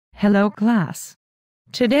Hello class.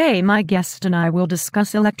 Today my guest and I will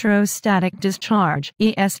discuss electrostatic discharge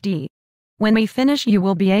 (ESD). When we finish you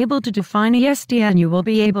will be able to define ESD and you will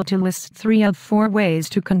be able to list 3 of 4 ways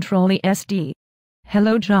to control ESD.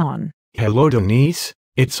 Hello John. Hello Denise,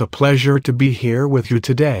 it's a pleasure to be here with you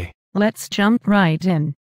today. Let's jump right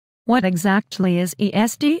in. What exactly is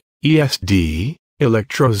ESD? ESD,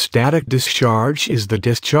 electrostatic discharge, is the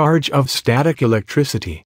discharge of static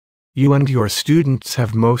electricity. You and your students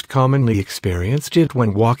have most commonly experienced it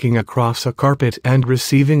when walking across a carpet and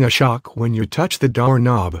receiving a shock when you touch the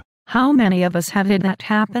doorknob. How many of us have had that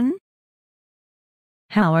happen?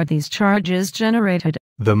 How are these charges generated?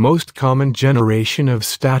 The most common generation of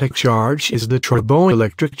static charge is the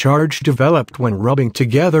triboelectric charge developed when rubbing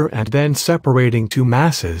together and then separating two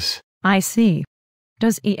masses. I see.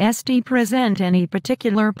 Does ESD present any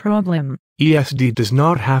particular problem? ESD does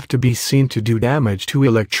not have to be seen to do damage to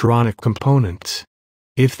electronic components.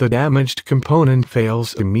 If the damaged component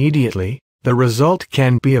fails immediately, the result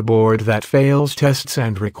can be a board that fails tests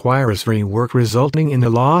and requires rework, resulting in a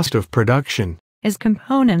loss of production. Is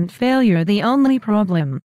component failure the only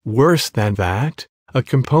problem? Worse than that, a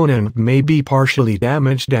component may be partially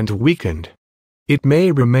damaged and weakened. It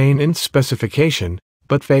may remain in specification,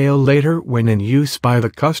 but fail later when in use by the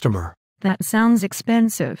customer. That sounds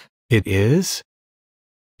expensive. It is.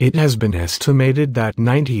 It has been estimated that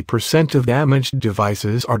 90% of damaged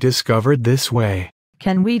devices are discovered this way.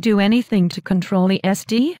 Can we do anything to control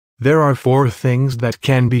ESD? There are 4 things that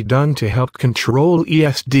can be done to help control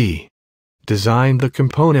ESD. Design the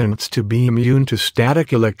components to be immune to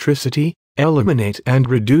static electricity, eliminate and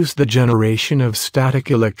reduce the generation of static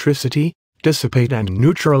electricity, dissipate and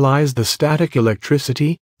neutralize the static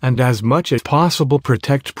electricity, and as much as possible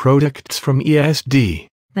protect products from ESD.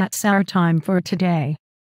 That's our time for today.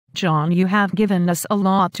 John, you have given us a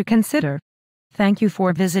lot to consider. Thank you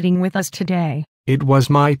for visiting with us today. It was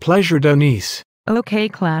my pleasure, Denise. Okay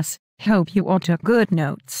class, hope you all took good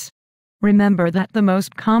notes. Remember that the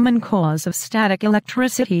most common cause of static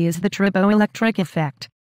electricity is the triboelectric effect.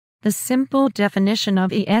 The simple definition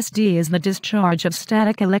of ESD is the discharge of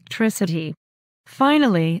static electricity.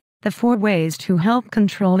 Finally, the 4 ways to help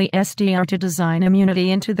control ESD are to design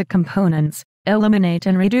immunity into the components, eliminate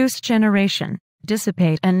and reduce generation,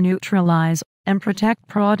 dissipate and neutralize, and protect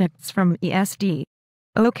products from ESD.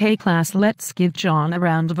 Okay class, let's give John a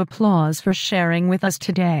round of applause for sharing with us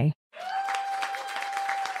today.